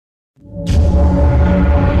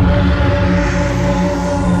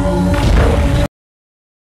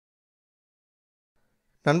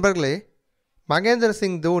நண்பர்களே, மகேந்திர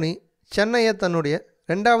சிங் தோனி சென்னையை தன்னுடைய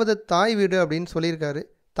 2வது தாய் வீடு அப்படின்னு சொல்லியிருக்காரு.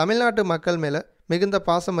 தமிழ்நாட்டு மக்கள் மேலே மிகுந்த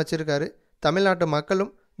பாசம் வச்சுருக்காரு. தமிழ்நாட்டு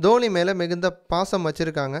மக்களும் தோனி மேலே மிகுந்த பாசம்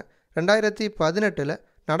வச்சுருக்காங்க. 2018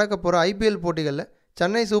 நடக்க போகிற ஐபிஎல் போட்டிகளில்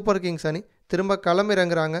சென்னை சூப்பர் கிங்ஸ் அணி திரும்ப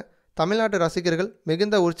களமிறங்குறாங்க. தமிழ்நாட்டு ரசிகர்கள்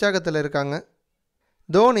மிகுந்த உற்சாகத்தில் இருக்காங்க.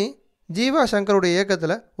 தோனி ஜீவா சங்கருடைய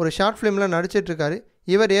இயக்கத்தில் ஒரு ஷார்ட் ஃபிலிமில் நடிச்சிட்ருக்காரு.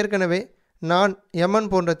 இவர் ஏற்கனவே நான்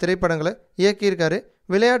யமன் போன்ற திரைப்படங்களை இயக்கியிருக்காரு.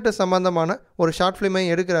 விளையாட்டு சம்பந்தமான ஒரு ஷார்ட் ஃபிலிமை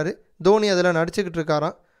எடுக்கிறாரு. தோனி அதில் நடிச்சுக்கிட்டு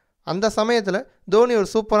இருக்காராம். அந்த சமயத்தில் தோனி ஒரு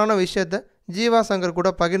சூப்பரான விஷயத்தை ஜீவா சங்கர் கூட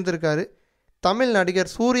பகிர்ந்திருக்காரு. தமிழ்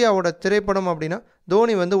நடிகர் சூர்யாவோட திரைப்படம் அப்படின்னா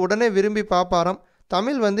தோனி உடனே விரும்பி பார்ப்பாராம்.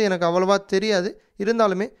 தமிழ் எனக்கு அவ்வளவா தெரியாது,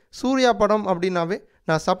 இருந்தாலுமே சூர்யா படம் அப்படின்னாவே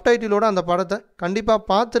நான் சப்டைட்டிலோடு அந்த படத்தை கண்டிப்பாக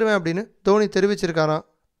பார்த்துருவேன் அப்படின்னு தோனி தெரிவிச்சிருக்காராம்.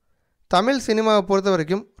 தமிழ் சினிமாவை பொறுத்த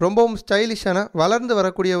வரைக்கும் ரொம்பவும் ஸ்டைலிஷான வளர்ந்து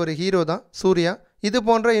வரக்கூடிய ஒரு ஹீரோ தான் சூர்யா. இது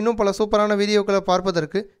போன்ற இன்னும் பல சூப்பரான வீடியோக்களை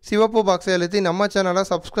பார்ப்பதற்கு சிவப்பு பாக்ஸை அழுத்தி நம்ம சேனலை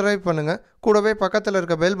சப்ஸ்கிரைப் பண்ணுங்கள். கூடவே பக்கத்தில்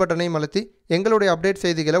இருக்க பெல் பட்டனையும் அழுத்தி எங்களுடைய அப்டேட்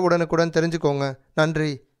செய்திகளை உடனுக்குடன் தெரிஞ்சுக்கோங்க.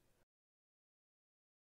 நன்றி.